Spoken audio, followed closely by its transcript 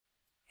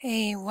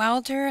A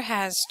welder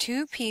has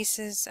two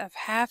pieces of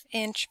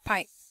 1/2-inch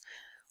pipe,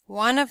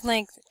 one of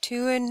length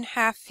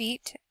 2½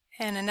 feet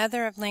and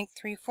another of length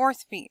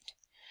 3/4 feet.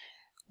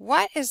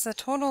 What is the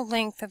total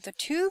length of the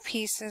two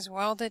pieces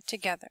welded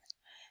together?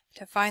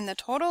 To find the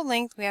total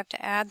length, we have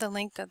to add the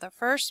length of the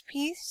first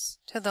piece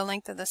to the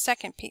length of the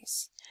second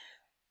piece.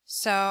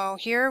 So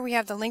here we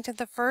have the length of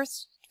the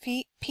first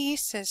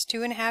piece is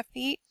 2½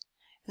 feet,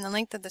 and the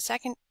length of the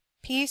second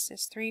piece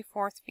is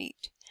 3/4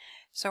 feet.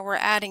 So we're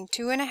adding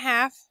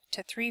 2½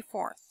 to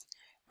 3/4.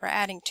 We're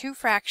adding two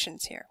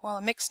fractions here, well,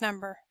 a mixed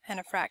number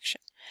and a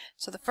fraction.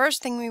 So the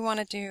first thing we want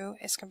to do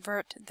is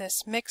convert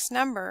this mixed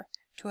number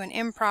to an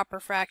improper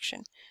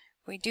fraction.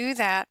 We do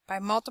that by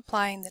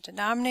multiplying the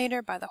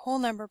denominator by the whole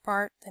number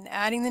part, then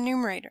adding the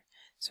numerator.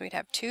 So we'd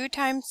have 2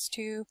 times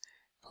 2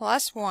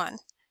 plus 1,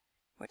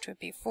 which would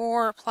be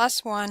 4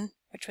 plus 1,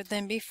 which would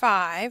then be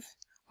 5,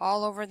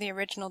 all over the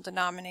original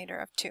denominator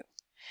of 2.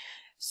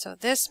 So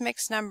this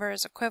mixed number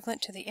is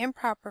equivalent to the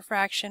improper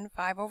fraction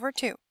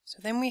 5/2. So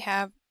then we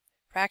have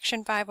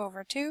fraction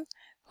 5/2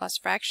 plus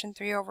fraction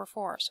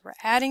 3/4. So we're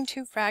adding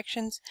two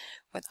fractions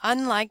with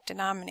unlike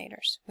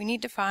denominators. We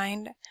need to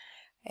find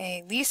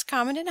a least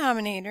common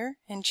denominator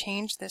and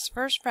change this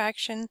first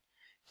fraction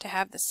to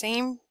have the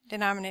same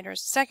denominator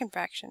as the second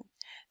fraction.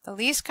 The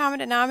least common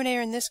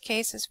denominator in this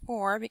case is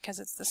 4 because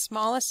it's the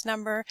smallest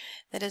number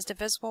that is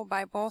divisible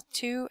by both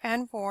 2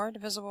 and 4,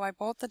 divisible by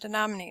both the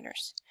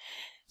denominators.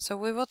 So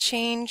we will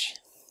change,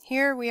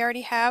 here we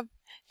already have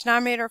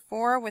denominator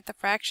 4 with the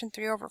fraction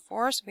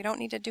 3/4, so we don't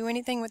need to do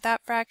anything with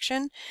that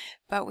fraction,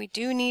 but we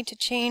do need to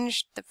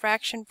change the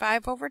fraction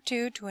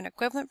 5/2 to an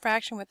equivalent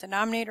fraction with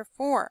denominator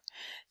 4.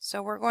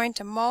 So we're going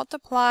to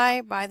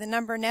multiply by the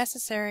number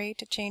necessary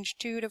to change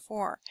 2 to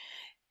 4.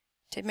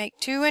 To make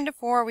 2 into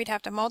 4, we'd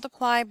have to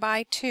multiply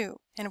by 2.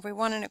 And if we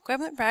want an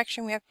equivalent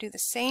fraction, we have to do the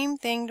same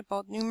thing to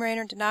both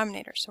numerator and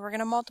denominator. So we're going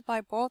to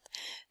multiply both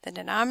the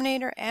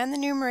denominator and the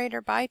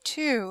numerator by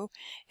 2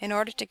 in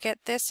order to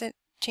get this,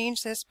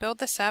 change this, build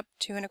this up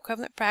to an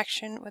equivalent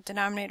fraction with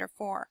denominator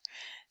 4.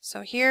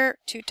 So here,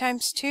 2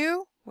 times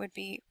 2 would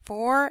be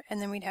 4,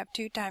 and then we'd have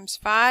 2 times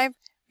 5,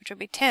 which would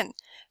be 10.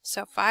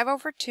 So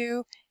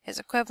 5/2 is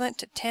equivalent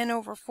to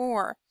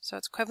 10/4. So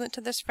it's equivalent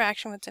to this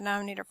fraction with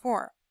denominator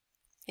 4.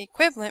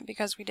 Equivalent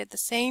because we did the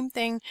same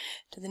thing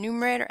to the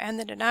numerator and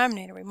the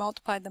denominator. We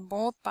multiplied them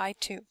both by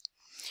 2.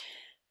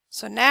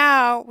 So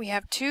now we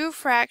have two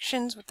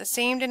fractions with the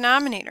same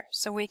denominator.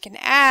 So we can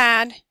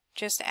add,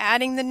 just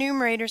adding the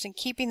numerators and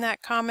keeping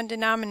that common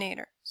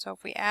denominator. So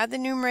if we add the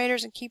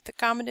numerators and keep the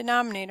common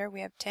denominator,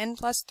 we have 10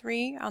 plus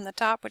 3 on the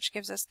top, which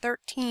gives us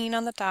 13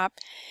 on the top,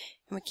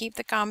 and we keep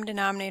the common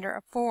denominator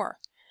of 4.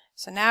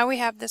 So now we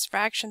have this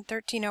fraction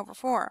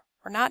 13/4.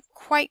 We're not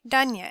quite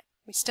done yet.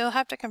 We still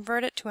have to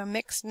convert it to a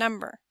mixed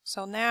number.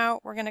 So now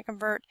we're going to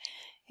convert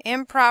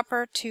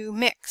improper to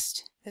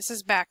mixed. This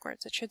is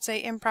backwards. It should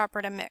say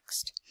improper to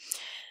mixed.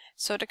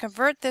 So to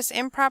convert this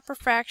improper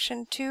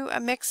fraction to a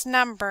mixed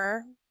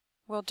number,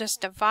 we'll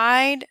just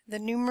divide the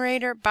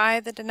numerator by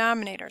the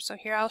denominator. So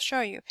here I'll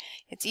show you.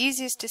 It's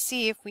easiest to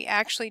see if we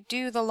actually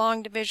do the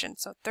long division.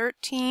 So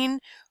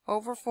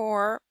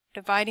 13/4,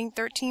 dividing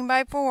 13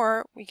 by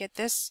 4, we get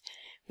this.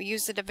 We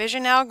use the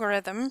division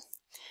algorithm.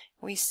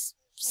 We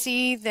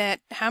see that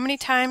how many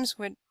times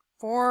would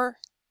 4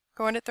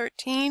 go into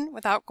 13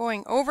 without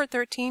going over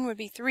 13 would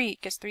be 3,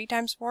 because 3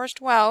 times 4 is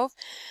 12.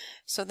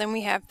 So then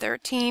we have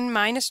 13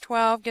 minus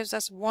 12 gives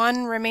us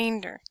 1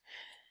 remainder.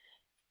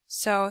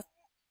 So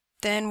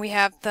then we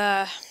have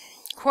the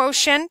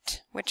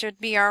quotient, which would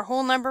be our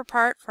whole number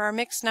part for our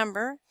mixed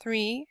number,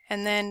 3,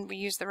 and then we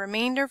use the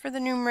remainder for the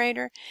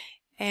numerator,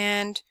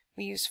 and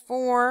we use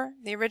 4,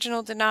 the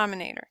original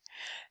denominator.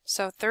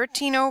 So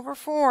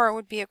 13/4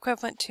 would be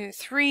equivalent to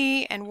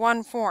 3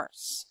 1/4.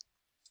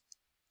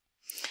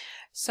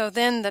 So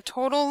then the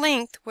total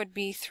length would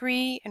be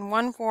 3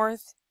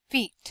 1/4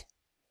 feet.